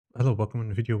Hello, welcome in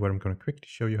the video where I'm going to quickly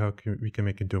show you how we can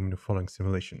make a domino falling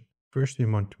simulation. First, we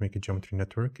want to make a geometry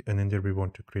network, and in there we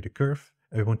want to create a curve,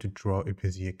 and we want to draw a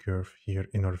Bezier curve here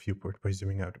in our viewport by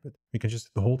zooming out a bit. We can just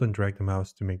hold and drag the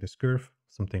mouse to make this curve,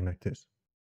 something like this.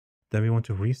 Then we want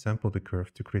to resample the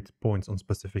curve to create points on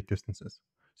specific distances.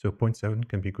 So 0.7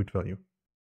 can be a good value.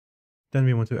 Then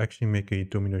we want to actually make a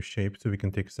domino shape, so we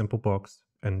can take a simple box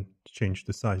and change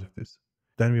the size of this.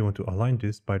 Then we want to align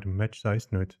this by the match size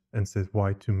node and set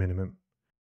y to minimum.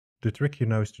 The trick here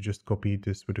now is to just copy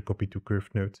this with the copy to curve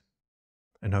node.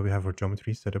 And now we have our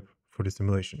geometry set up for the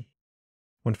simulation.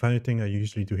 One final thing I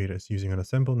usually do here is using an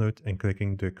assemble node and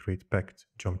clicking the create packed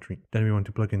geometry. Then we want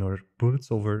to plug in our bullet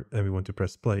solver and we want to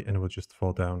press play and it will just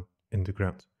fall down in the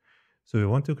ground. So we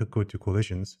want to go to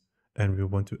collisions and we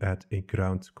want to add a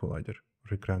ground collider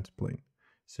or a ground plane.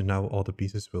 So now all the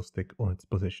pieces will stick on its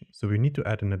position. So we need to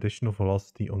add an additional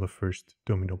velocity on the first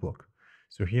domino block.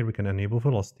 So here we can enable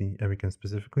velocity and we can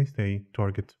specifically say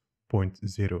target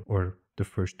 0.0 or the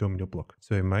first domino block.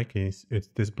 So in my case, it's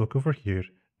this block over here.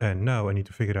 And now I need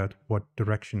to figure out what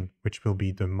direction, which will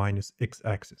be the minus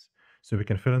x-axis. So we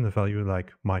can fill in a value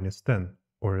like -10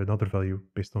 or another value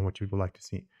based on what you would like to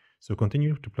see. So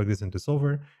continue to plug this into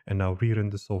solver and now rerun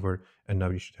the solver. And now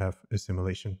you should have a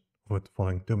simulation of the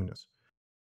following dominoes.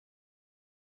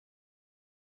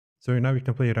 So now we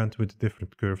can play around with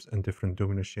different curves and different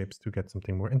domino shapes to get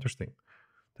something more interesting.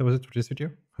 That was it for this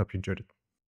video. Hope you enjoyed it.